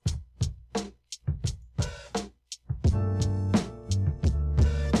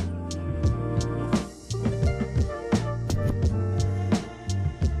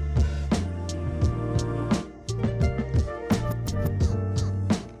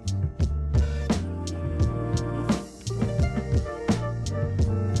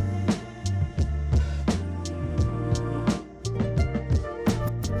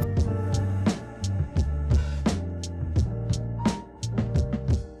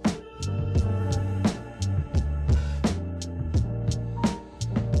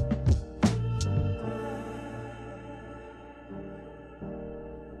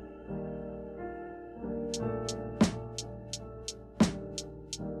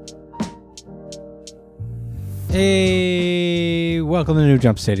Hey, welcome to New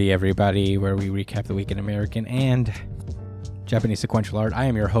Jump City, everybody, where we recap the week in American and Japanese sequential art. I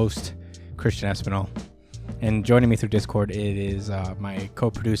am your host, Christian Espinal, and joining me through Discord, it is my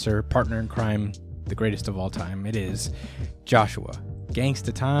co-producer, partner in crime, the greatest of all time. It is Joshua,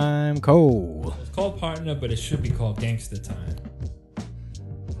 Gangsta Time Cole. It's called partner, but it should be called Gangsta Time.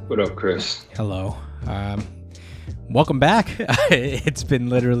 What up, Chris? Hello. Welcome back. It's been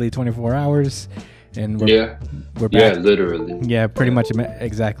literally 24 hours. And we're back. Yeah, literally. Yeah, pretty much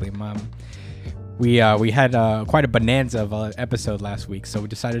exactly. We had quite a bonanza of an episode last week, so we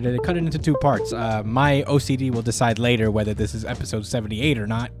decided to cut it into two parts. My OCD will decide later whether this is episode 78 or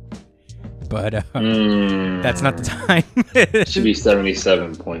not, but that's not the time. It should be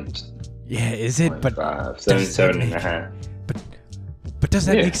 77 points. Yeah, is it? But 77 and a half. But does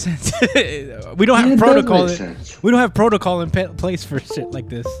that make sense? We don't have protocol. We don't have protocol in place for shit like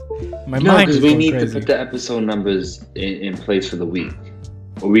this. My mind is because we need crazy. to put the episode numbers in place for the week,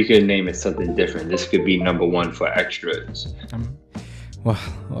 or we could name it something different. This could be number one for extras. We'll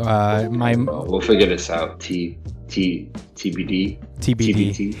figure this out. TBD.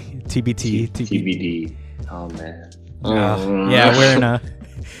 TBD. Oh man. Yeah, we're in a.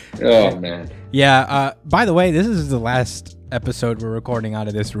 Oh man. Yeah. By the way, this is the last episode we're recording out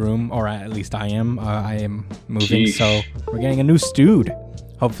of this room, or at least I am. I am moving, so we're getting a new stude.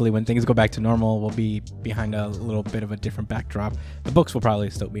 Hopefully, when things go back to normal, we'll be behind a little bit of a different backdrop. The books will probably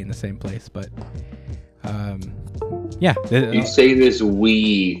still be in the same place, but yeah. You say this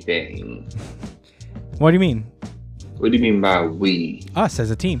we thing. What do you mean? What do you mean by we? Us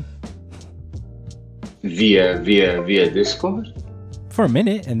as a team. Via Discord? For a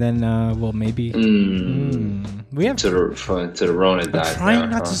minute, and then we'll maybe. We have to the Rona dies down. Trying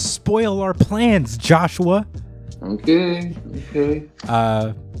not to spoil our plans, Joshua. Okay.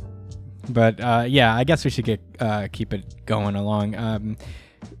 But yeah, I guess we should keep it going along.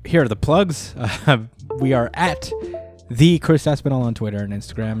 Here are the plugs. We are at the Chris Espinal on Twitter and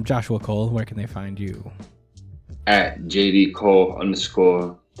Instagram. Joshua Cole, where can they find you? At JD Cole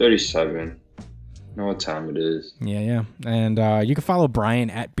 _37. Know what time it is. Yeah. And you can follow Brian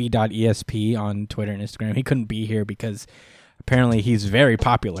at b.esp on Twitter and Instagram. He couldn't be here because apparently he's very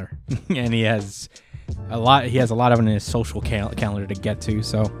popular and he has a lot of it in his social calendar to get to,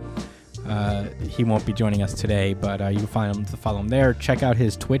 so he won't be joining us today, but you can follow him there. Check out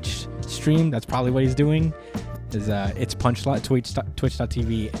his Twitch stream. That's probably what he's doing. Is It's Punchline,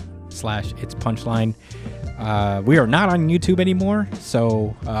 twitch.tv/It's Punchline. We are not on YouTube anymore,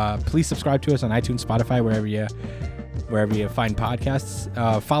 so please subscribe to us on iTunes, Spotify, wherever you find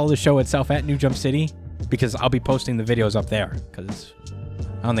podcasts. Follow the show itself at New Jump City, because I'll be posting the videos up there, because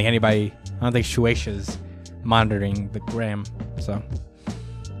I don't think Shueisha's monitoring the gram, so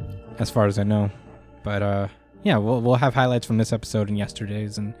as far as I know. But yeah, we'll have highlights from this episode and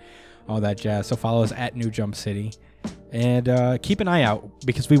yesterday's and all that jazz, so follow us at New Jump City. And keep an eye out,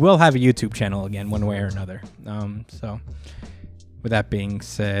 because we will have a YouTube channel again, one way or another. So with that being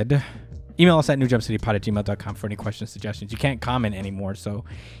said, email us at newjumpcitypod@gmail.com for any questions, suggestions. You can't comment anymore, so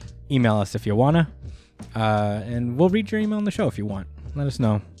email us if you wanna, and we'll read your email on the show if you want. Let us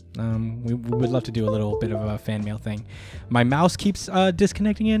know. We would love to do a little bit of a fan mail thing. My mouse keeps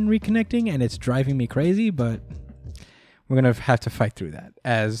disconnecting and reconnecting, and it's driving me crazy, but we're gonna have to fight through that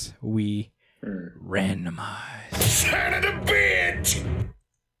as we randomize. Son of a bitch!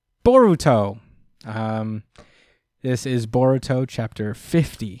 Boruto. This is Boruto chapter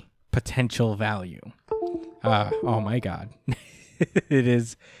 50, Potential Value. Oh my god. It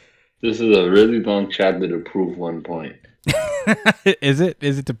is. This is a really long chapter to prove one point. Is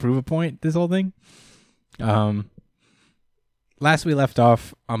it to prove a point, this whole thing? Last we left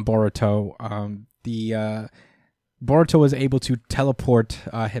off on Boruto, Boruto was able to teleport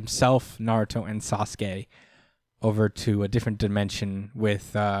himself, Naruto, and Sasuke over to a different dimension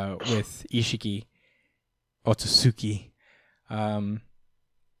with Ishiki Otsutsuki.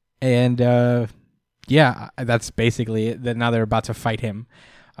 Yeah, that's basically it. Now they're about to fight him.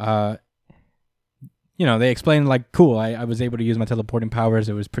 They explained, like, cool, I was able to use my teleporting powers.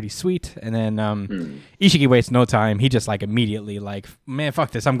 It was pretty sweet. And then Ishiki wastes no time. He just, like, immediately, like, man, fuck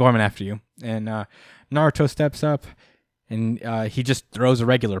this. I'm going after you. And Naruto steps up, and he just throws a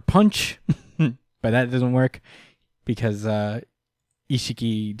regular punch. But that doesn't work because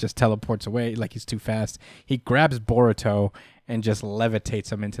Ishiki just teleports away like he's too fast. He grabs Boruto and just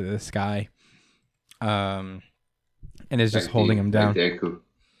levitates him into the sky. And is just holding him down.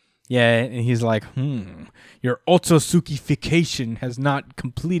 Yeah, and he's like, your Otsutsukification has not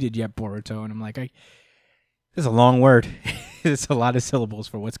completed yet, Boruto. And I'm like, this is a long word. It's a lot of syllables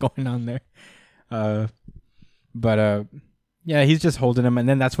for what's going on there. But yeah, he's just holding him, and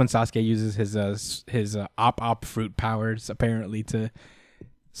then that's when Sasuke uses his op fruit powers apparently to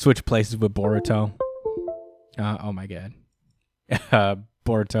switch places with Boruto. Oh my god,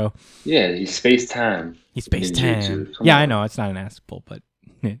 Boruto. Yeah, he's space time. He's space time. Ninjutsu. Come Yeah, on. I know it's not an ass pull, but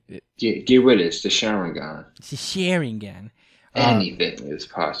Get with it. It's the Sharingan. it's a Sharingan. Anything is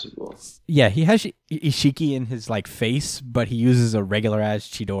possible. Yeah, he has Ishiki in his like face, but he uses a regular ass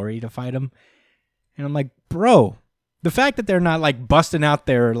Chidori to fight him. And I'm like, bro, the fact that they're not like busting out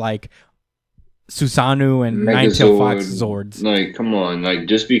their like Susanoo and Nine-Tailed Fox Zords. Like, come on. Like,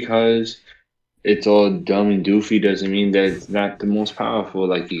 just because it's all dumb and doofy doesn't mean that it's not the most powerful.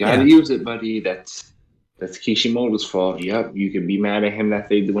 Like, you gotta use it, buddy. That's Kishimoto's fault. Yep, you can be mad at him that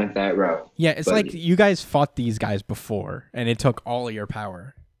they went that route. Yeah, it's buddy. like you guys fought these guys before, and it took all of your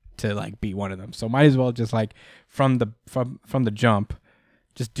power to like beat one of them. So might as well just like from the jump,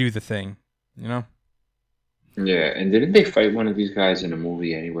 just do the thing, you know? Yeah, and didn't they fight one of these guys in a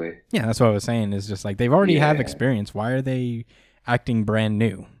movie anyway? Yeah, that's what I was saying. Is just like they've already have Yeah. experience. Why are they acting brand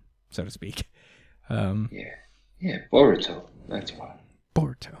new, so to speak? Yeah, Boruto. That's why.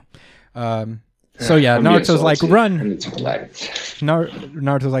 Boruto. So yeah, I'm being Naruto's like, salty, run. and it's flagged.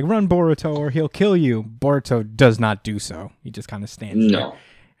 Naruto's like, run, Boruto, or he'll kill you. Boruto does not do so. He just kind of stands No.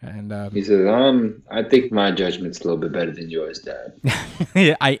 there. And He says, I think my judgment's a little bit better than yours, Dad.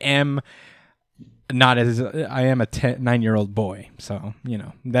 I am a 9-year-old boy, so you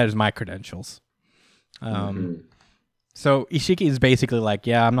know that is my credentials. So Ishiki is basically like,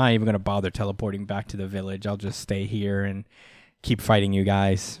 yeah, I'm not even gonna bother teleporting back to the village. I'll just stay here and keep fighting you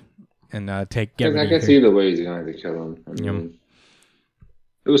guys and get Because I rid guess of you. either way he's going to kill him. I mean,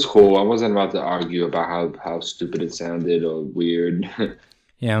 it was cool. I wasn't about to argue about how stupid it sounded or weird.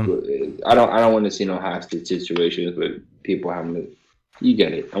 Yeah, I don't want to see no hostage situations with people having to. You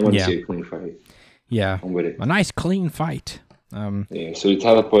get it. I want to see a clean fight. yeah, I'm with it. a nice clean fight. Yeah, so he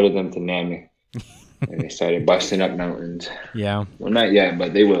teleported them to Nami. And they started busting up mountains. Yeah. Well, not yet,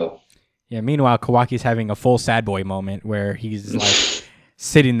 but they will. Yeah. Meanwhile, Kawaki's having a full sad boy moment where he's like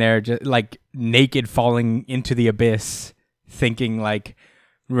sitting there, just like naked, falling into the abyss, thinking like,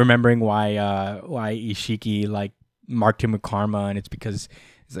 remembering why Ishiki like marked him with karma, and it's because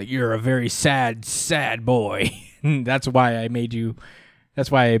it's like you're a very sad boy. That's why I made you.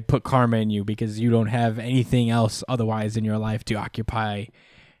 That's why I put karma in you, because you don't have anything else otherwise in your life to occupy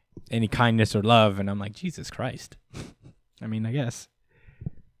any kindness or love. And I'm like, Jesus Christ. I mean, I guess.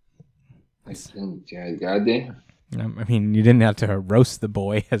 Yeah, goddamn. I mean, you didn't have to roast the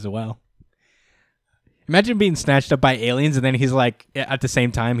boy as well. Imagine being snatched up by aliens, and then he's like, at the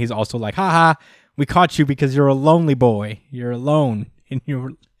same time, he's also like, haha, we caught you because you're a lonely boy. You're alone, and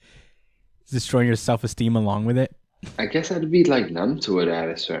you're destroying your self-esteem along with it. I guess I'd be like numb to it at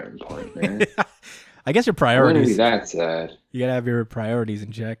a certain point, man. I guess your I wouldn't be priorities. that sad. You gotta have your priorities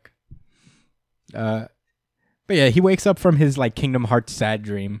in check. But yeah, he wakes up from his like Kingdom Hearts sad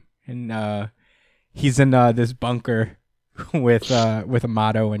dream, and he's in this bunker with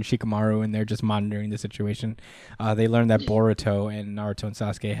Amato and Shikamaru, and they're just monitoring the situation. They learn that Boruto and Naruto and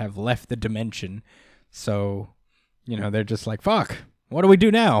Sasuke have left the dimension, so you know they're just like, "Fuck, what do we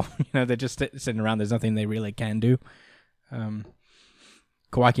do now?" You know, they're just sitting around. There's nothing they really can do.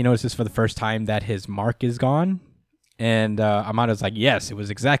 Kawaki notices for the first time that his mark is gone, and Amato's like, "Yes, it was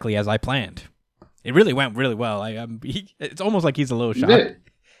exactly as I planned. It really went really well. It's almost like he's a little shocked." Yeah.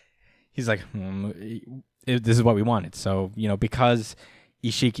 He's like, this is what we wanted. So, you know, because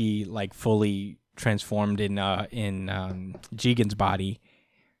Ishiki like fully transformed in Jigen's body,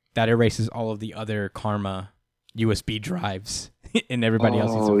 that erases all of the other karma USB drives in everybody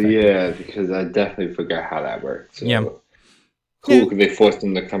else's. Oh, yeah, because I definitely forgot how that worked. So. Yeah. Cool, because they forced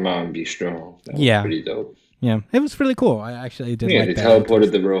him to come out and be strong. That was pretty dope. Yeah, it was really cool. I actually did Yeah, like they that.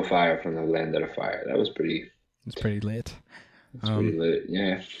 teleported the real fire from the land of the fire. That was pretty... It's pretty lit. It's pretty lit,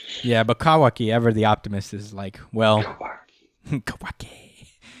 yeah. Yeah, but Kawaki, ever the optimist, is like, well, Kawaki. Kawaki.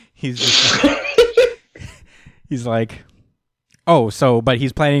 He's just like, he's like, oh, so, but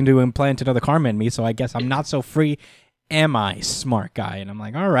he's planning to implant another karma in me, so I guess I'm not so free, am I, smart guy? And I'm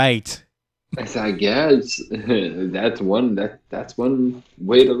like, all right. I guess that's one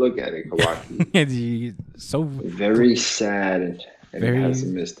way to look at it, Kawaki. So Very sad and Very-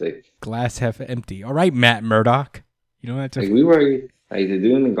 pessimistic. glass half empty. All right, Matt Murdock. You don't have to. Like we were like the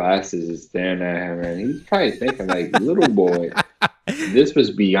dude in the glasses is staring at him, and he's probably thinking like, "Little boy, this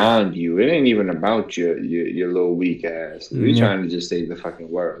was beyond you. It ain't even about your little weak ass. We're Yeah. trying to just save the fucking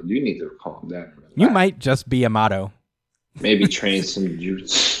world. You need to calm down. You might just be Amato. maybe train some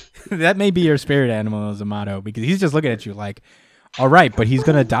jutsu." That may be your spirit animal as Amato, because he's just looking at you like, All right, but he's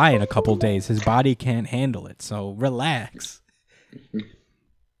gonna die in a couple days. His body can't handle it, so relax.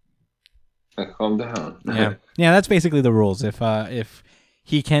 Calm down. Yeah, that's basically the rules. If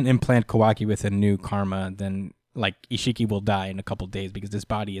he can't implant Kawaki with a new karma, then like Ishiki will die in a couple days because this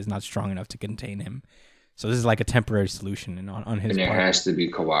body is not strong enough to contain him. So this is like a temporary solution on his And it part. has to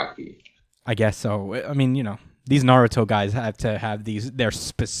be Kawaki. I guess so. I mean, these Naruto guys have to have their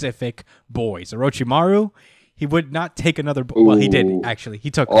specific boys. Orochimaru, he would not take another boy. Well, he did, Ooh. actually.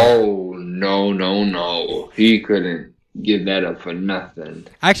 He took Oh, no. He couldn't give that up for nothing.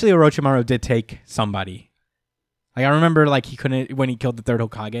 Actually, Orochimaru did take somebody. Like, I remember, like, he couldn't, when he killed the third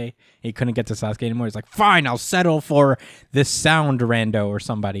Hokage, he couldn't get to Sasuke anymore. He's like, fine, I'll settle for this sound rando or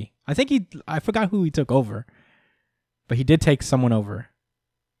somebody. I forgot who he took over. But he did take someone over.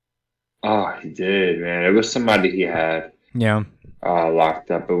 Oh, he did, man. It was somebody he had Yeah. locked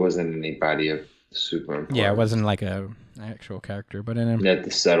up. It wasn't anybody of super important. Yeah, it wasn't like an actual character, but in him. He had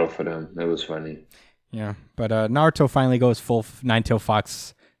to settle for them. It was funny. Yeah, but Naruto finally goes full Nine-Tail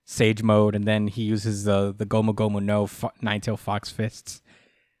Fox Sage mode, and then he uses the Gomu Gomu no Nine-Tail Fox fists,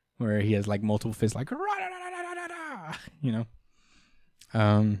 where he has like multiple fists, like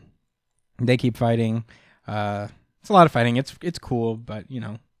They keep fighting. It's a lot of fighting. It's cool, but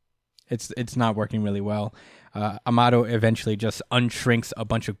it's not working really well. Amato eventually just unshrinks a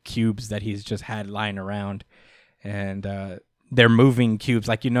bunch of cubes that he's just had lying around, and they're moving cubes,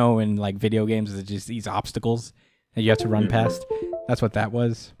 like in like video games, it's just these obstacles that you have to run past. That's what that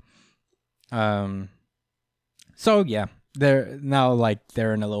was. So yeah, they're in a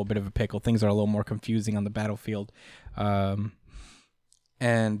little bit of a pickle. Things are a little more confusing on the battlefield, and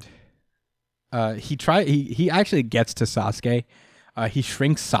he actually gets to Sasuke. He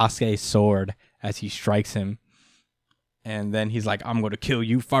shrinks Sasuke's sword as he strikes him, and then he's like, "I'm going to kill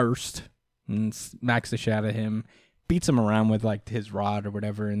you first," and smacks the shit out of him. Beats him around with like his rod or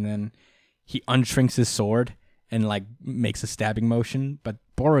whatever, and then he unshrinks his sword and like makes a stabbing motion, but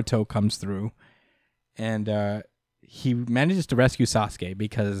Boruto comes through, and he manages to rescue Sasuke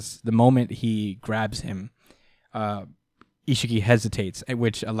because the moment he grabs him, Ishiki hesitates,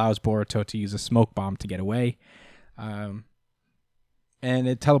 which allows Boruto to use a smoke bomb to get away, and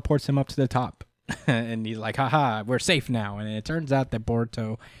it teleports him up to the top. And he's like, haha, we're safe now. And it turns out that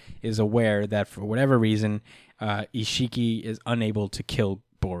Boruto is aware that for whatever reason, Ishiki is unable to kill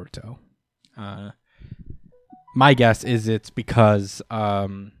Boruto. My guess is it's because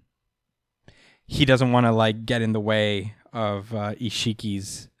he doesn't want to like get in the way of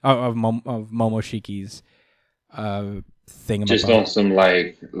Ishiki's of Momoshiki's thing. Just on some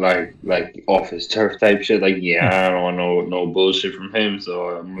like off his turf type shit. Like, I don't want no bullshit from him,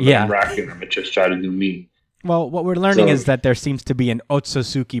 so I'm rocking. I'm gonna just try to do me. Well, what we're learning is that there seems to be an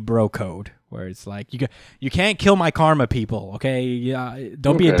Otsutsuki bro code where it's like you can't kill my karma, people. Okay,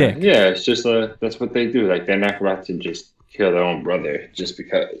 don't be a dick. Yeah, it's just that's what they do. Like, they're not about to just kill their own brother just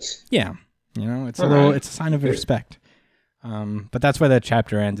because. Yeah, it's it's a sign of respect. But that's where the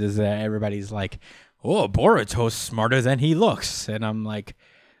chapter ends. Is that everybody's like, "Oh, Boruto's smarter than he looks," and I'm like,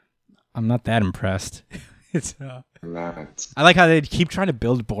 I'm not that impressed. It's I like how they keep trying to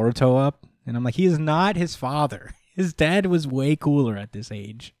build Boruto up, and I'm like, he is not his father. His dad was way cooler at this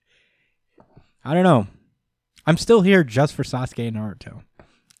age. I don't know. I'm still here just for Sasuke and Naruto.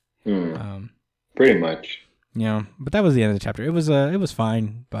 Pretty much. But that was the end of the chapter. It was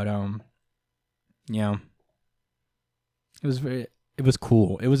fine, but it was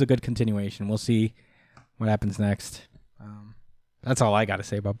cool. It was a good continuation. We'll see what happens next. That's all I got to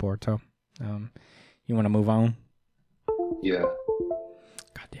say about Boruto. You want to move on? Yeah.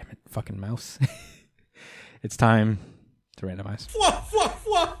 God damn it, fucking mouse. It's time to randomize.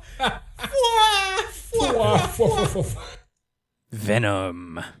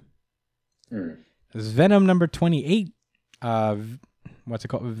 Venom. This is Venom number 28. What's it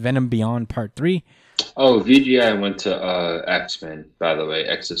called? Venom Beyond Part 3. Oh, VGI went to X-Men, by the way,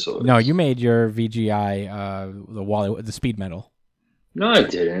 Exosaurus. No, you made your VGI the speed metal. No, I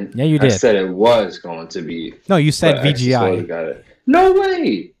didn't. Yeah, you did. I said it was going to be. No, you said VGI. Got it. No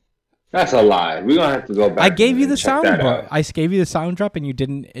way. That's a lie. We're gonna have to go back. I gave you the sound drop. I gave you the sound drop, and you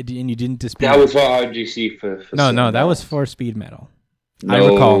didn't dispute. That was for RGC for no, that was for speed metal.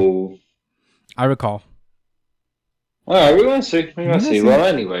 No. I recall. All right, we're gonna see. Well,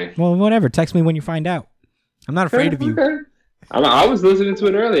 anyway. Well, whatever. Text me when you find out. I'm not afraid of you. Okay. I was listening to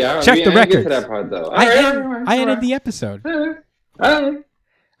it earlier. Check the records. Get to that part though. I edited the episode. All right.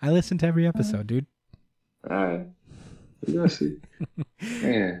 I listened to every episode, dude. All right. We're gonna see.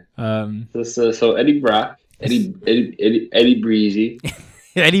 Yeah. So So Eddie Brock, Eddie Breezy,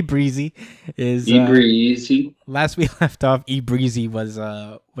 Eddie Breezy is Breezy. last we left off. E Breezy was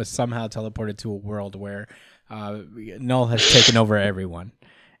somehow teleported to a world where Null has taken over everyone,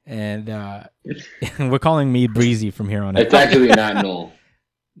 and we're calling me Breezy from here on out. It's actually not Null.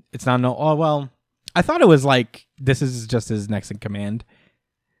 It's not Null. Oh well, I thought it was like this is just his next in command,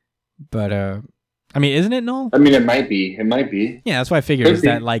 but I mean, isn't it Null? I mean, it might be. It might be. Yeah, that's what I figured. Could Is be.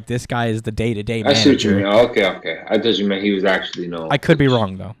 that like this guy is the day-to-day I see what you manager? mean. Oh, okay. I thought you meant he was actually Null. I could be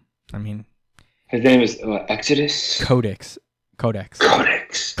wrong though. I mean, His name is Exodus. Codex. Codex.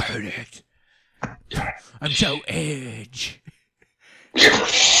 I'm so edge.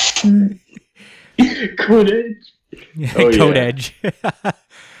 Codex. Oh, yeah. Code Edge.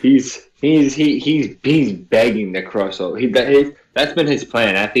 He's begging to cross over. That's been his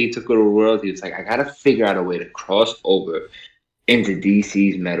plan. After he took over the world, he was like, I gotta figure out a way to cross over into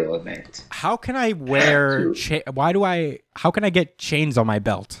DC's metal event. How can I wear? How can I get chains on my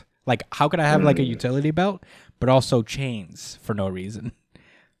belt? Like, how can I have like a utility belt, but also chains for no reason?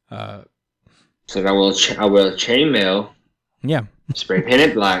 So I will chainmail, Yeah, spray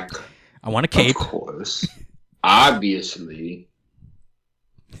painted black. I want a cape. Of course. Obviously.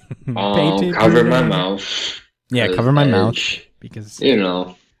 Painted Cover green. my mouth. Yeah, cover my mouth Edge. because You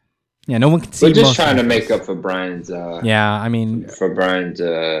know. yeah, no one can see. We're just most trying to of make this. up for Brian's Yeah, I mean, what's the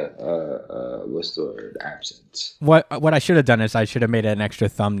word? Absence. what I should have done is I should have made an extra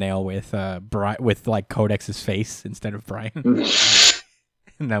thumbnail with with like Codex's face instead of Brian,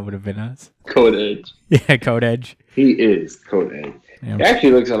 and that would have been us. Code Edge. Yeah, Code Edge. He is Code Edge. Yeah. He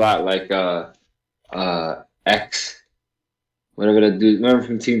actually looks a lot like X. Whatever that dude. Remember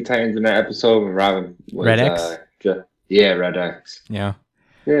from Teen Titans in that episode when Robin was Red X? Yeah, Red X. Yeah,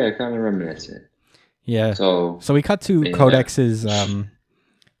 Yeah, kind of reminiscent. yeah. So So we cut to Yeah.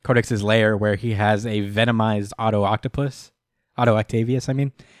 Codex's lair where he has a venomized Otto Octavius. I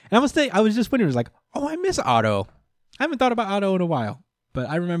mean, and I was just wondering, like, oh, I miss Otto. I haven't thought about Otto in a while, but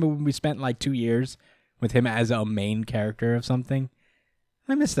I remember when we spent like 2 years with him as a main character of something.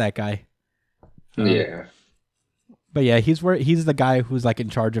 I miss that guy. yeah. But yeah, he's the guy who's like in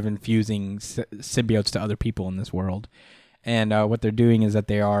charge of infusing symbiotes to other people in this world, and what they're doing is that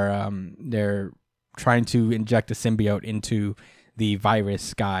they're trying to inject a symbiote into the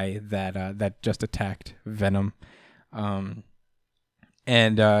virus guy that just attacked Venom, and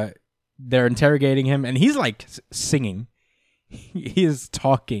they're interrogating him, and he's like singing, he is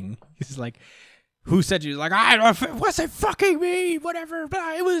talking, he's like, "Who said you?" He's like, "I wasn't fucking me, whatever,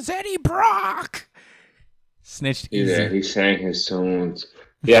 but it was Eddie Brock." Snitched easy. Yeah, he sang his tunes.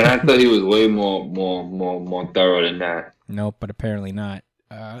 Yeah, and I thought he was way more thorough than that. Nope, but apparently not.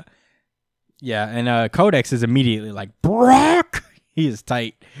 Yeah, and Codex is immediately like, Brock! He is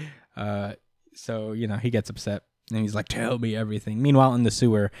tight. So, he gets upset. And he's like, tell me everything. Meanwhile, in the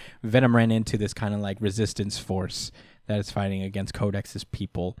sewer, Venom ran into this kind of like resistance force that is fighting against Codex's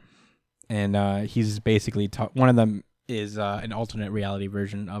people. And he's basically... one of them is an alternate reality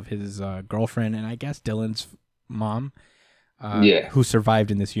version of his girlfriend and I guess Dylan's mom. Who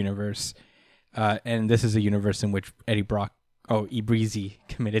survived in this universe. And this is a universe in which E Breezy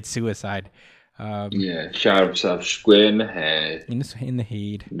committed suicide. Shot himself square in the head. In the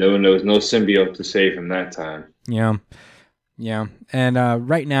head. There was no symbiote to save him that time. Yeah. And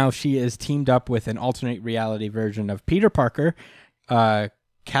right now she is teamed up with an alternate reality version of Peter Parker,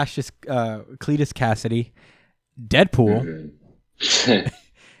 Cletus Cassidy, Deadpool,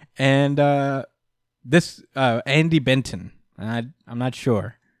 and this Andy Benton. I'm not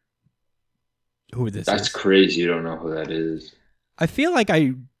sure who this is. That's crazy. You don't know who that is. I feel like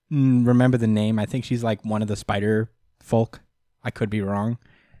I remember the name. I think she's like one of the Spider folk. I could be wrong.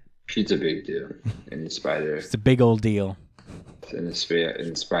 She's a big deal in the Spider. It's a big old deal. In the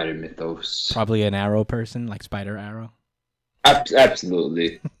Spider mythos. Probably an Arrow person, like Spider Arrow.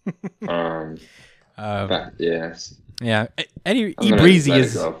 Absolutely. Yes. Yeah. E I'm gonna Breezy let it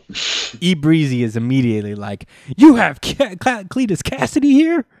is go. E Breezy is immediately like, you have Cletus Cassidy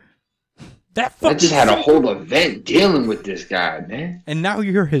here. I just had a whole event dealing with this guy, man. And now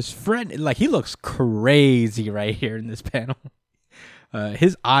you're his friend. Like, he looks crazy right here in this panel.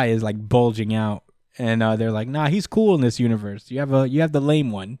 His eye is like bulging out, and they're like, "Nah, he's cool in this universe. You have the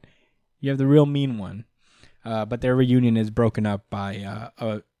lame one, you have the real mean one." But their reunion is broken up by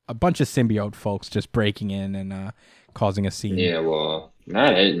a bunch of symbiote folks just breaking in and causing a scene. Yeah, well,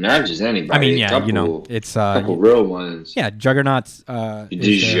 not just anybody. I mean, yeah, couple, it's couple real ones. Yeah, Juggernaut's.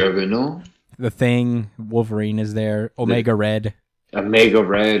 Juggernaut. The Thing, Wolverine is there. Omega Red. Omega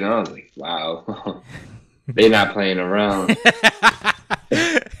Red. I was like, wow, they're not playing around.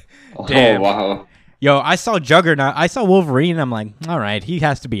 Damn. Oh wow. Yo, I saw Juggernaut. I saw Wolverine. I'm like, all right, he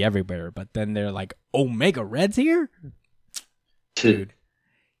has to be everywhere. But then they're like, Omega Red's here? Dude.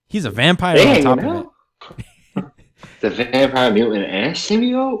 He's a vampire on top of it. The vampire mutant and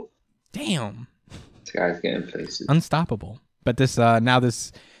symbiote? Damn. This guy's getting places. Unstoppable. But this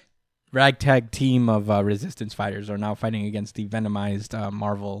this ragtag team of resistance fighters are now fighting against the venomized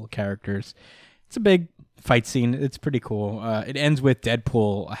Marvel characters. It's a big fight scene. It's pretty cool. It ends with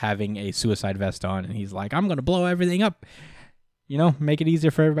Deadpool having a suicide vest on, and he's like, I'm going to blow everything up. You know, make it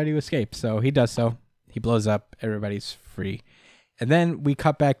easier for everybody to escape. So he does so. He blows up. Everybody's free. And then we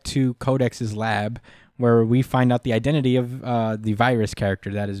cut back to Codex's lab, where we find out the identity of the virus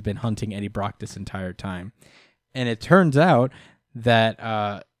character that has been hunting Eddie Brock this entire time. And it turns out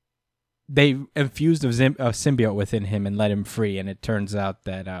that they infused a symbiote within him and let him free. And it turns out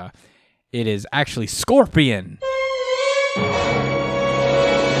that it is actually Scorpion.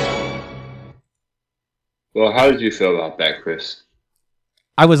 Well, how did you feel about that, Chris?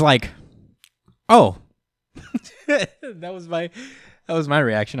 I was like, oh. that was my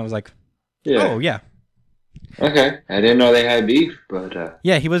reaction. I was like, oh, yeah. Okay. I didn't know they had beef, but...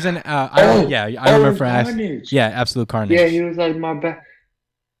 Yeah, he was in... I remember for Carnage. Yeah, Absolute Carnage. Yeah, he was like, my bad.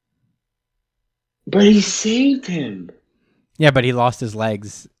 But he saved him. Yeah, but he lost his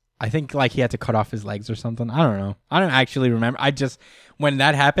legs. I think like he had to cut off his legs or something. I don't know. I don't actually remember. When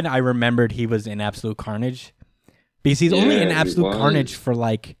that happened, I remembered he was in Absolute Carnage. Because he's only in Absolute Carnage for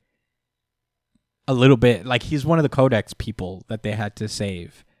like a little bit. Like he's one of the Codex people that they had to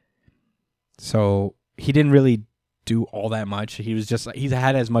save. So he didn't really do all that much. He was just he's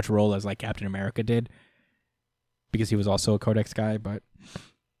had as much role as like Captain America did. Because he was also a Codex guy, but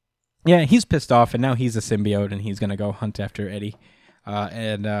yeah, he's pissed off and now he's a symbiote and he's gonna go hunt after Eddie.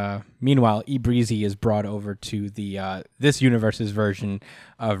 Meanwhile, E. Breezy is brought over to the this universe's version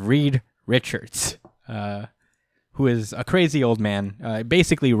of Reed Richards, who is a crazy old man,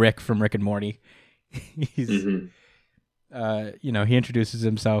 basically Rick from Rick and Morty. He's, he introduces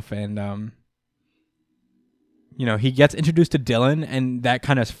himself and, he gets introduced to Dylan, and that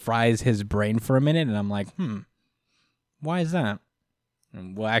kind of fries his brain for a minute, and I'm like, why is that?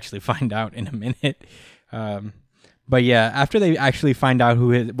 And we'll actually find out in a minute. But yeah, after they actually find out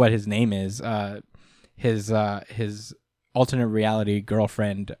what his name is, his alternate reality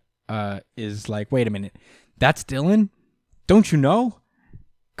girlfriend is like, wait a minute, that's Dylan? Don't you know?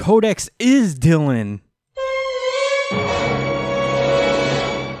 Codex is Dylan.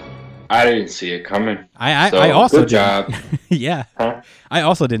 I didn't see it coming. I also good job. Yeah, huh? I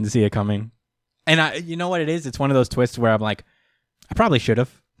also didn't see it coming. And you know what it is? It's one of those twists where I'm like, I probably should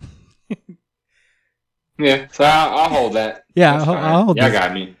have. Yeah, so I'll hold that. Yeah, I'll hold. Yeah,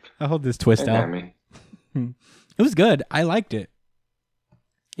 got me. I'll hold this twist out. Got me. It was good. I liked it.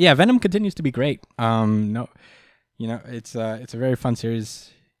 Yeah, Venom continues to be great. It's a very fun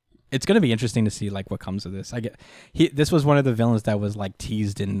series. It's gonna be interesting to see like what comes of this. This was one of the villains that was like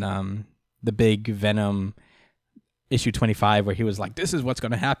teased in the big Venom issue 25, where he was like, "This is what's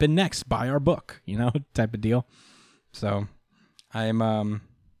gonna happen next. Buy our book," type of deal. So, I'm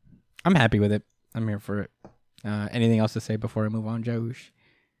happy with it. I'm here for it. Anything else to say before I move on, Josh?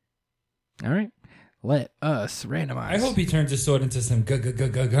 All right. Let us randomize. I hope he turns his sword into some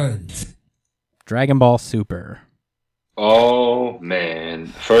guns. Dragon Ball Super. Oh, man.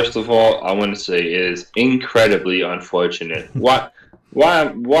 First of all, I want to say it is incredibly unfortunate. Why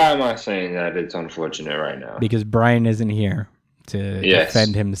am I saying that it's unfortunate right now? Because Brian isn't here to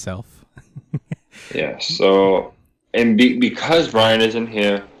defend himself. Yeah, so... And because Brian isn't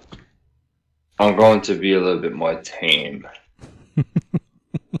here, I'm going to be a little bit more tame.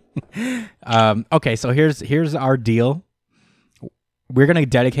 Okay, so here's our deal. We're going to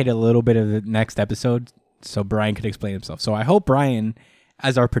dedicate a little bit of the next episode so Brian could explain himself. So I hope Brian,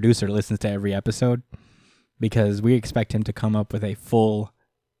 as our producer, listens to every episode, because we expect him to come up with a full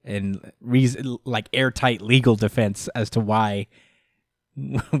and airtight legal defense as to why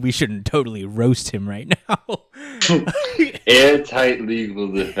we shouldn't totally roast him right now. Airtight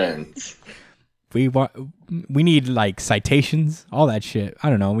legal defense. We need like citations, all that shit.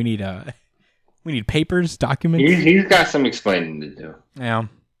 I don't know. We need papers, documents. He's got some explaining to do. Yeah.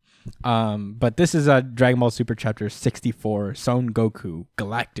 But this is a Dragon Ball Super Chapter 64, Son Goku,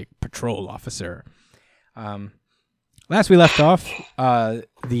 Galactic Patrol Officer. Last we left off,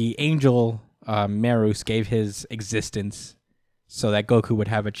 the angel Marus gave his existence so that Goku would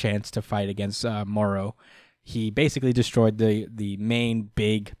have a chance to fight against Moro. He basically destroyed the main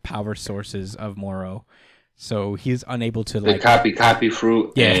big power sources of Moro. So he's unable to the copy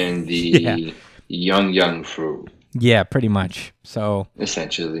fruit and the young fruit. Yeah, pretty much. So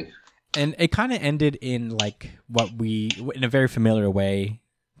essentially. And it kind of ended in like in a very familiar way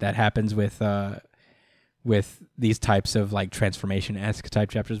that happens with these types of like transformation-esque type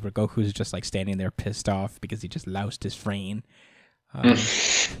chapters where Goku's just like standing there pissed off because he just loused his frame.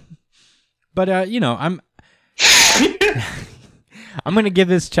 But I'm gonna give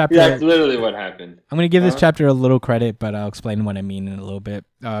this chapter. Yeah, that's literally what happened. I'm gonna give this chapter a little credit, but I'll explain what I mean in a little bit.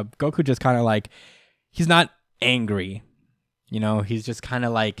 Goku just kind of like, he's not angry, he's just kind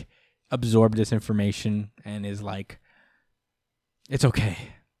of like absorbed this information and is like, it's okay,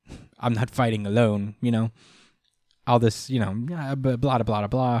 I'm not fighting alone, all this, blah blah blah blah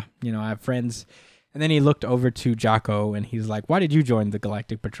blah. I have friends. And then he looked over to Jocko and he's like, why did you join the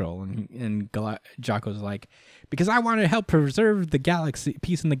Galactic Patrol? And Jocko's like, because I want to help preserve the galaxy,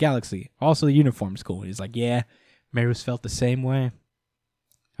 peace in the galaxy. Also, the uniform's cool. He's like, yeah, Marus felt the same way.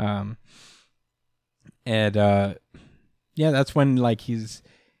 That's when like he's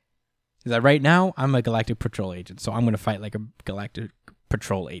like, right now I'm a Galactic Patrol agent, so I'm going to fight like a Galactic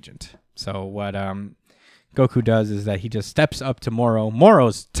Patrol agent. So what Goku does is that he just steps up to Moro.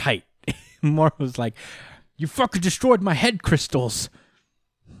 Moro's tight. Moro's like, you fucking destroyed my head crystals,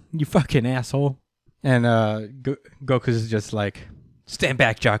 you fucking asshole. And Goku's just like, stand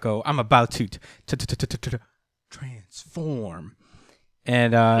back, Jocko, I'm about to transform.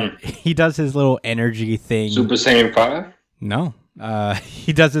 And he does his little energy thing. Super Saiyan 5? No.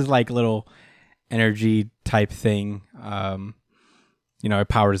 He does his like little energy type thing. It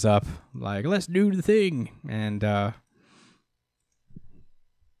powers up, like, let's do the thing. And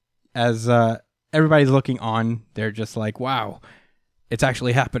as everybody's looking on, they're just like, wow, it's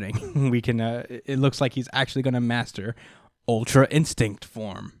actually happening. We can, it looks like he's actually going to master Ultra Instinct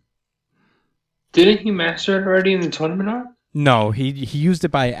form. Didn't he master it already in the tournament arc? No, he used it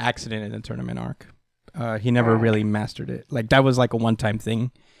by accident in the tournament arc. He never really mastered it. Like, that was like a one-time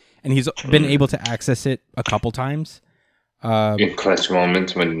thing. And he's been able to access it a couple times. In clutch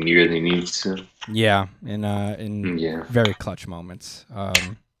moments when he really needs to. Yeah, in very clutch moments.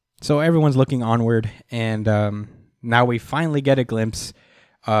 So everyone's looking onward, and now we finally get a glimpse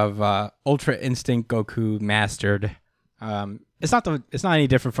of Ultra Instinct Goku mastered. It's not any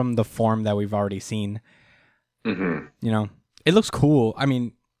different from the form that we've already seen. Mm-hmm. It looks cool. I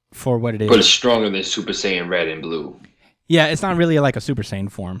mean, for what it is, but it's stronger than Super Saiyan Red and Blue. Yeah, it's not really like a Super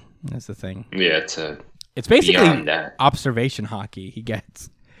Saiyan form. That's the thing. Yeah, it's basically observation hockey he gets.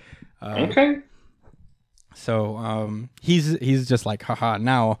 Okay. So he's just like, haha,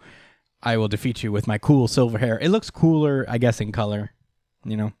 now I will defeat you with my cool silver hair. It looks cooler, I guess, in color,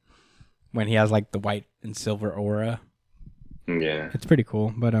 when he has like the white and silver aura. Yeah. It's pretty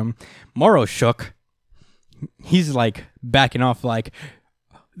cool. But Moro shook. He's like backing off like,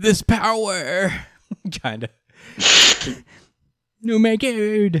 this power. Kind of. No my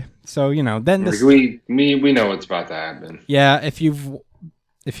god. So, then this... We know what's about to happen. Yeah, if you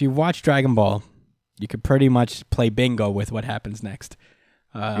watch Dragon Ball, you could pretty much play bingo with what happens next.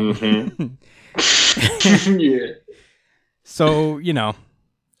 Yeah. So,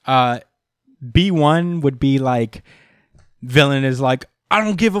 B1 would be like, villain is like, I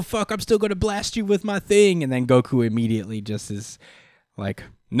don't give a fuck, I'm still going to blast you with my thing. And then Goku immediately just is like,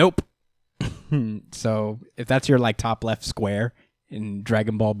 nope. So if that's your like top left square in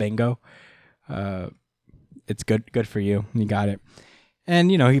Dragon Ball bingo, it's good for you. You got it.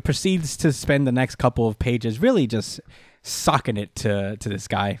 And, he proceeds to spend the next couple of pages really just socking it to this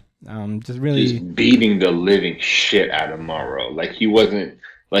guy. Just beating the living shit out of Moro. Like he wasn't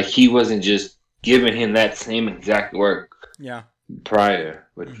just giving him that same exact work. Yeah. Prior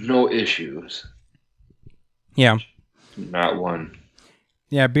with no issues. Yeah. Not one.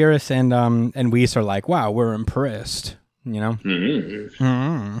 Yeah, Beerus and Whis are like, wow, we're impressed. Mm-hmm.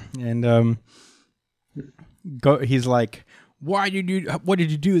 And he's like, what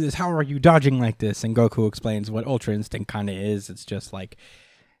did you do this? How are you dodging like this? And Goku explains what Ultra Instinct kind of is. It's just like,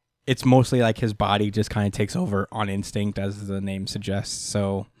 it's mostly like his body just kind of takes over on instinct, as the name suggests.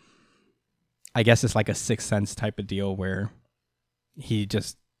 So I guess it's like a sixth sense type of deal where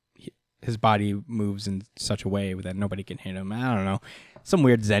his body moves in such a way that nobody can hit him. I don't know. Some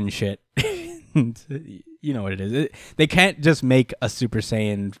weird Zen shit. You know what it is. They can't just make a Super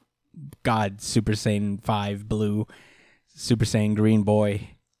Saiyan God, Super Saiyan 5 Blue, Super Saiyan Green boy.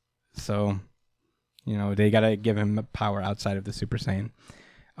 So, they gotta give him power outside of the Super Saiyan.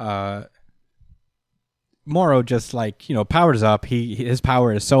 Moro just like, powers up. His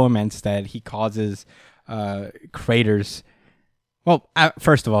power is so immense that he causes craters. Well,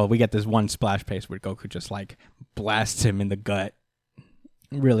 first of all, we get this one splash page where Goku just like blasts him in the gut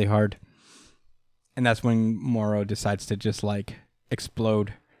really hard. And that's when Moro decides to just like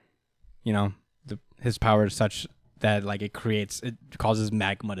explode you know, his power is such that like it causes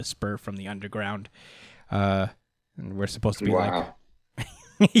magma to spur from the underground. And we're supposed to be Wow.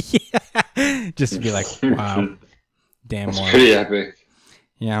 yeah, just to be like, wow, damn, That's Moro. pretty epic.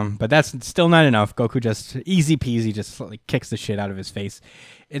 Yeah, but that's still not enough. Goku just easy peasy just like kicks the shit out of his face.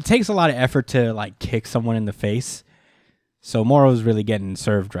 It takes a lot of effort to like kick someone in the face. So Moro's really getting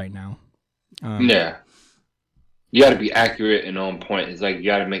served right now. Yeah. You got to be accurate and on point. It's like you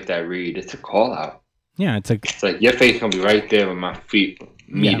got to make that read. It's a call out. Yeah, it's It's like your face gonna be right there with my feet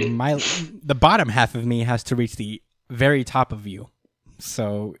meet it. The bottom half of me has to reach the very top of you.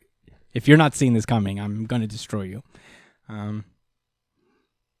 So if you're not seeing this coming, I'm gonna destroy you.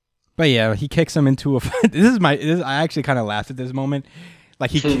 But yeah, he kicks him into a. I actually kind of laughed at this moment.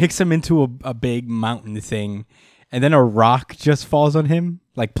 Like he kicks him into a big mountain thing, and then a rock just falls on him,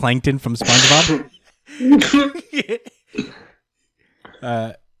 like Plankton from SpongeBob.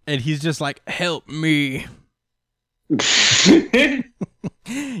 And he's just like, "Help me!"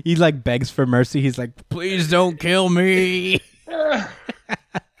 He like begs for mercy. He's like, "Please don't kill me."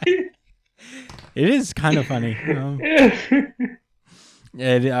 It is kind of funny.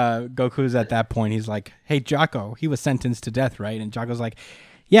 And Goku's at that point, he's like, "Hey, Jocko, he was sentenced to death, right?" And Jocko's like,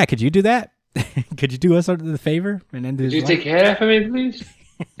 "Yeah, could you do that? Could you do us the favor and end his Could you life?" take care of that for me, please?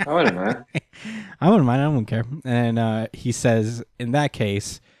 I wouldn't mind. I wouldn't mind. I don't care. And he says, in that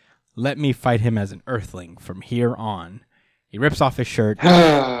case, let me fight him as an Earthling from here on. He rips off his shirt.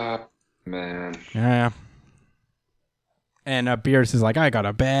 Man. Yeah. And Beerus is like, I got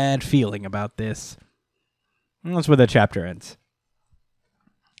a bad feeling about this. And that's where the chapter ends.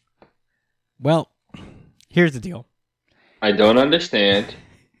 Well, here's the deal. I don't understand.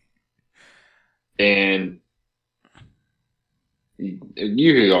 And you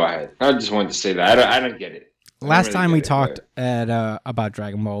can go ahead. I just wanted to say that. I don't get it. Last time we talked about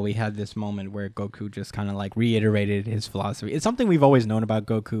Dragon Ball, we had this moment where Goku just kind of like reiterated his philosophy. It's something we've always known about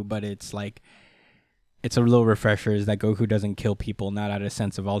Goku, but it's like, it's a little refresher is that Goku doesn't kill people, not out of a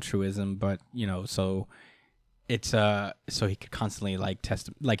sense of altruism, but, you know, so it's, so he could constantly like test,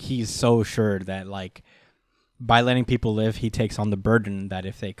 like he's so sure that like by letting people live, he takes on the burden that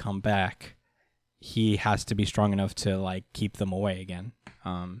if they come back, he has to be strong enough to like keep them away again.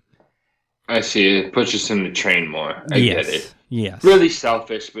 I see. It pushes him to train more. I get it. Yes. Really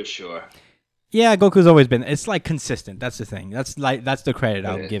selfish, but sure. Yeah, Goku's always been. It's like consistent. That's the thing. That's the credit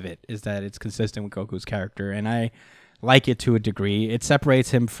I'll give it, is that it's consistent with Goku's character, and I like it to a degree. It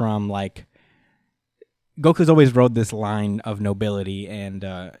separates him from like Goku's always rode this line of nobility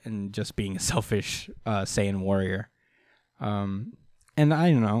and just being a selfish Saiyan warrior. And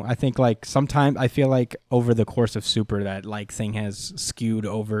I don't know. I think like sometimes I feel like over the course of Super that like thing has skewed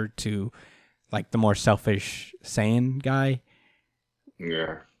over to like the more selfish Saiyan guy.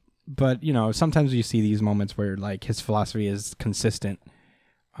 Yeah. But, you know, sometimes you see these moments where, like, his philosophy is consistent.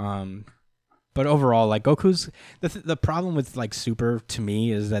 But overall, like, Goku's... The problem with, like, Super, to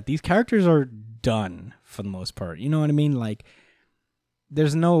me, is that these characters are done, for the most part. You know what I mean? Like,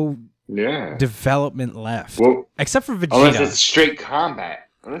 there's no development left. Well, except for Vegeta. Unless it's straight combat.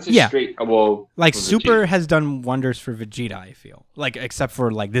 Unless it's straight... Well, like, Super has done wonders for Vegeta, I feel. Like, except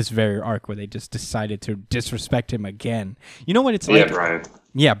for, like, this very arc where they just decided to disrespect him again. You know what it's like? Yeah, Brian.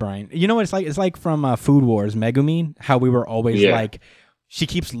 Yeah, Brian. You know what it's like? It's like from Food Wars, Megumi, how we were always like, she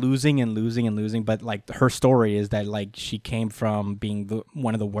keeps losing and losing and losing, but like her story is that like she came from being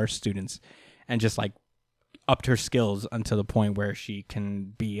one of the worst students and just like upped her skills until the point where she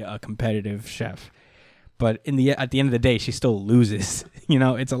can be a competitive chef. But at the end of the day, she still loses. You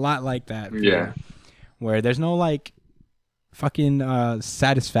know, it's a lot like that. Yeah. Where there's no like fucking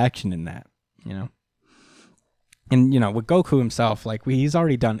satisfaction in that, you know? And, you know, with Goku himself, like, he's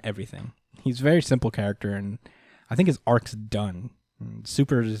already done everything. He's a very simple character, and I think his arc's done. And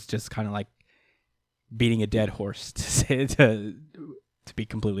Super is just kind of like beating a dead horse, to be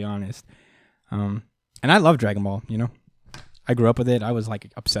completely honest. And I love Dragon Ball, you know? I grew up with it. I was, like,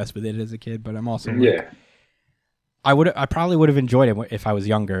 obsessed with it as a kid, but I'm also, like, I probably would have enjoyed it if I was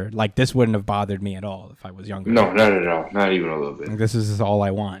younger. Like, this wouldn't have bothered me at all if I was younger. No, not at all. Not even a little bit. Like, this is all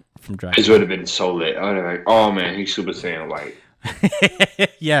I want from Dragon Ball. This would have been so lit. I would have been like, oh man, he's Super Saiyan white.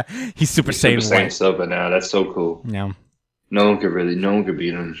 Yeah, he's Super Saiyan white. Stuff, but now that's so cool. Yeah. No one could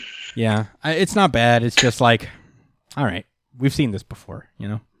beat him. Yeah, it's not bad. It's just like, all right, we've seen this before, you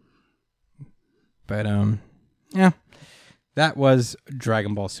know? But, yeah. That was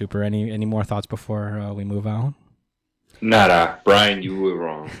Dragon Ball Super. Any more thoughts before we move on? Nada. Brian, you were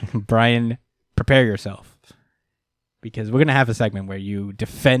wrong. Brian, prepare yourself. Because we're going to have a segment where you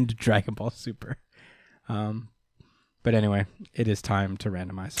defend Dragon Ball Super. But anyway, it is time to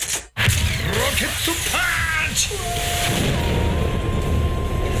randomize. Rocket to punch!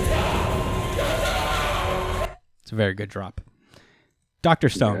 It's a very good drop. Dr.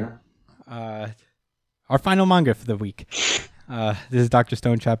 Stone. Our final manga for the week. This is Dr.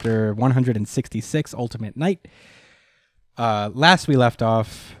 Stone chapter 166, Ultimate Night. Last we left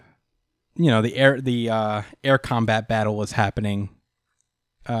off, the air combat battle was happening.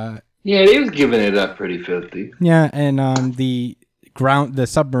 Yeah, they was giving it up pretty filthy. Yeah, and the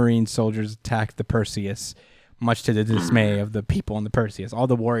submarine soldiers attacked the Perseus, much to the dismay of the people on the Perseus. All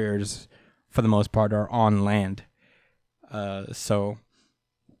the warriors, for the most part, are on land. So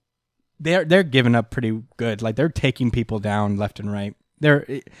they're giving up pretty good. Like, they're taking people down left and right.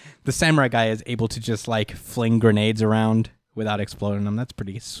 The samurai guy is able to just like fling grenades around without exploding them. That's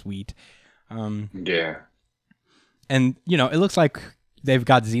pretty sweet. Yeah. And it looks like they've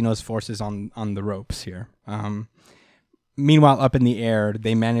got Zeno's forces on the ropes here. Meanwhile, up in the air,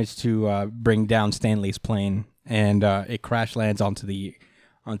 they managed to bring down Stanley's plane, and it crash lands onto the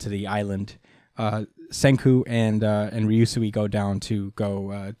island. Senku and Ryusui go down to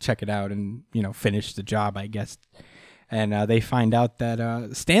go check it out and finish the job, I guess. And they find out that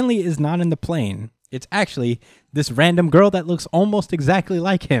Stanley is not in the plane. It's actually this random girl that looks almost exactly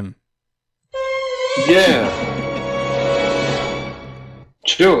like him. Yeah.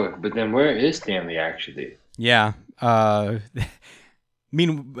 Sure, but then where is Stanley actually? Yeah. That's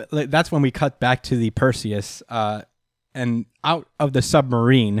when we cut back to the Perseus, and out of the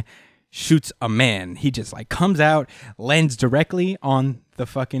submarine shoots a man. He just like comes out, lands directly on the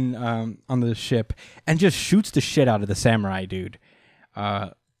fucking on the ship, and just shoots the shit out of the samurai dude.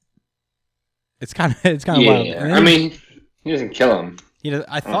 It's kind of wild. Yeah, I mean, he doesn't kill him.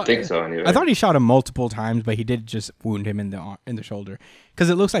 I don't think so. Anyway, I thought he shot him multiple times, but he did just wound him in the shoulder because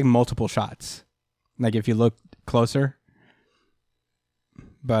it looks like multiple shots. Like if you look closer.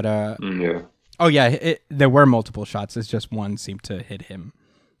 But yeah. Oh yeah, there were multiple shots. It's just one seemed to hit him.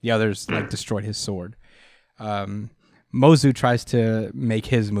 The others destroyed his sword. Mozu tries to make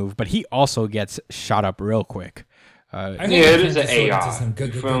his move, but he also gets shot up real quick. It is an AR. I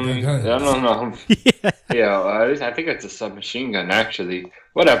don't know. I think it's a submachine gun, actually.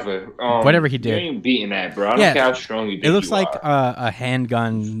 Whatever. Whatever he did. You ain't beating that, bro. I don't care how strong you think it looks you like are. A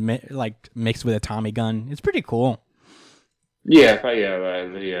handgun mixed with a Tommy gun. It's pretty cool.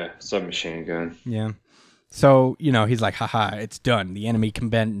 Yeah, submachine gun. Yeah. So, he's like, haha, it's done. The enemy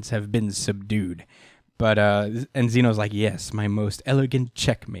combatants have been subdued. But, and Zeno's like, yes, my most elegant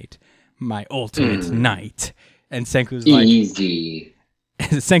checkmate. My ultimate knight. And Senku's like... Easy.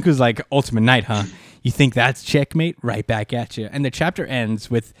 Senku's like, ultimate knight, huh? You think that's checkmate? Right back at you. And the chapter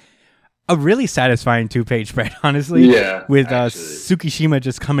ends with a really satisfying 2-page spread, honestly. Yeah, with Tsukishima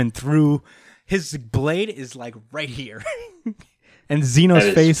just coming through. His blade is like right here. And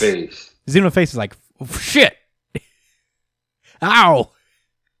Zeno's face. Zeno's face is like, shit. Ow.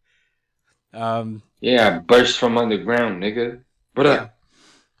 Yeah, burst from underground, nigga. What up?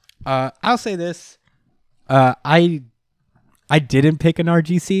 I'll say this. I didn't pick an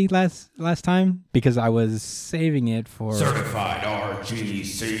RGC last time because I was saving it for Certified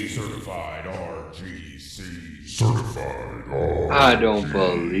RGC. I don't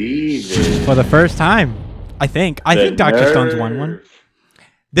believe it. for the first time. I think Dr. Stone's won one.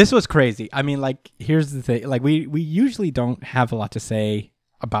 This was crazy. I mean, like, here's the thing. Like, we usually don't have a lot to say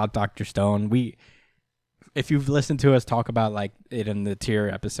about Dr. Stone. If you've listened to us talk about like it in the tier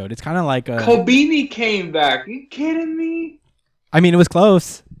episode, it's kind of like Kobeni came back. You kidding me? I mean, it was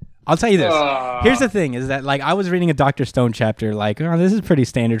close. I'll tell you this. Here's the thing: is that like I was reading a Dr. Stone chapter, like, oh, this is pretty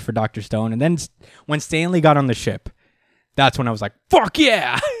standard for Dr. Stone, and then when Stanley got on the ship, that's when I was like, fuck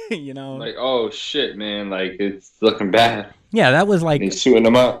yeah, Like, oh shit, man, like it's looking bad. Yeah, that was like he's shooting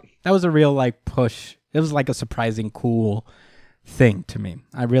them up. That was a real like push. It was like a surprising cool thing to me.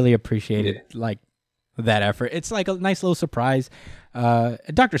 I really appreciated like that effort. It's like a nice little surprise.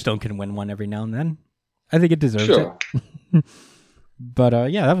 Dr. Stone can win one every now and then. I think it deserves it.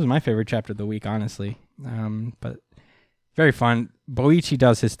 But yeah, that was my favorite chapter of the week, honestly. But very fun. Boichi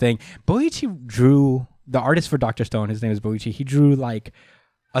does his thing. Boichi drew, the artist for Dr. Stone, his name is Boichi. He drew like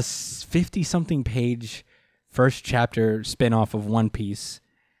a 50-something page first chapter spin-off of One Piece.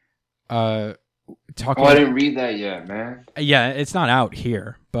 I didn't read that yet, man. Yeah, it's not out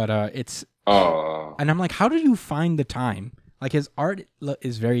here, but it's... Oh. And I'm like, how do you find the time? Like, his art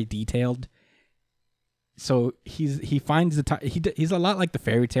is very detailed. So he finds the time. He's a lot like the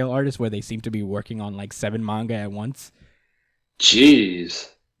fairy tale artist where they seem to be working on like 7 manga at once. Jeez.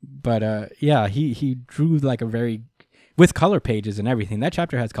 But yeah, he drew like a very... with color pages and everything. That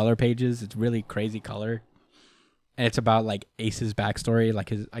chapter has color pages. It's really crazy color. and it's about like Ace's backstory,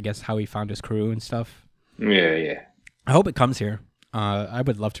 like I guess how he found his crew and stuff. Yeah. I hope it comes here. I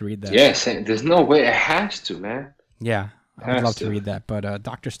would love to read that. Yes, there's no way it has to, man. Yeah, I would love to read that. But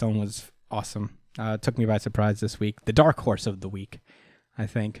Dr. Stone was awesome. It took me by surprise this week. The dark horse of the week, I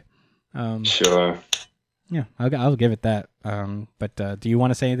think. Sure. Yeah, I'll give it that. But do you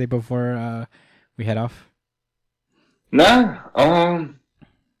want to say anything before we head off? Nah.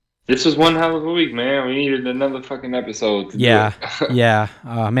 This was one hell of a week, man. We needed another fucking episode. Yeah.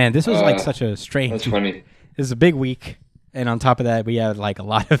 Man, this was like such a strange. That's funny. This is a big week, and on top of that, we had like a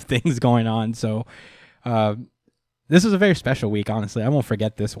lot of things going on. So, this was a very special week. Honestly, I won't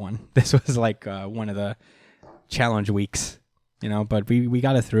forget this one. This was like one of the challenge weeks, But we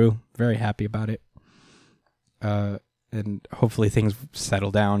got it through. Very happy about it. And hopefully things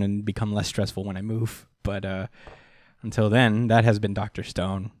settle down and become less stressful when I move. But until then, that has been Dr.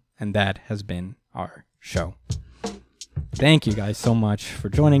 Stone, and that has been our show. Thank you guys so much for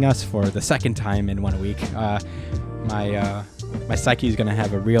joining us for the second time in 1 week. My psyche is going to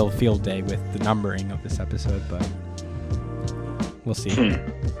have a real field day with the numbering of this episode, but we'll see.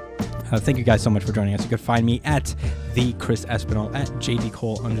 Thank you guys so much for joining us. You can find me at the Chris Espinal, at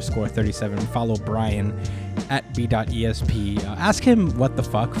jdcole_37. Follow Brian at b.esp. Ask him what the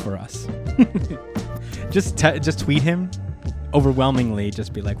fuck for us. just tweet him overwhelmingly.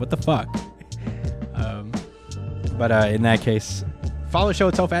 Just be like, what the fuck? But in that case, follow the show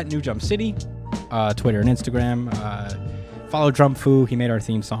itself at New Jump City, Twitter and Instagram. Follow Drum Fu. He made our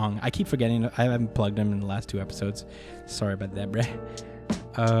theme song. I keep forgetting. I haven't plugged him in the last 2 episodes. Sorry about that, bruh.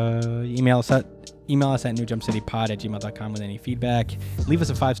 Email us at newjumpcitypod@gmail.com with any feedback. Leave us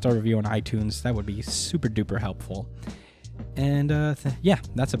a 5-star review on iTunes. That would be super duper helpful. And yeah,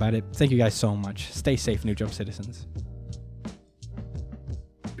 that's about it. Thank you guys so much. Stay safe, New Jump citizens.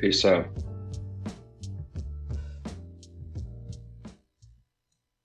 Peace out.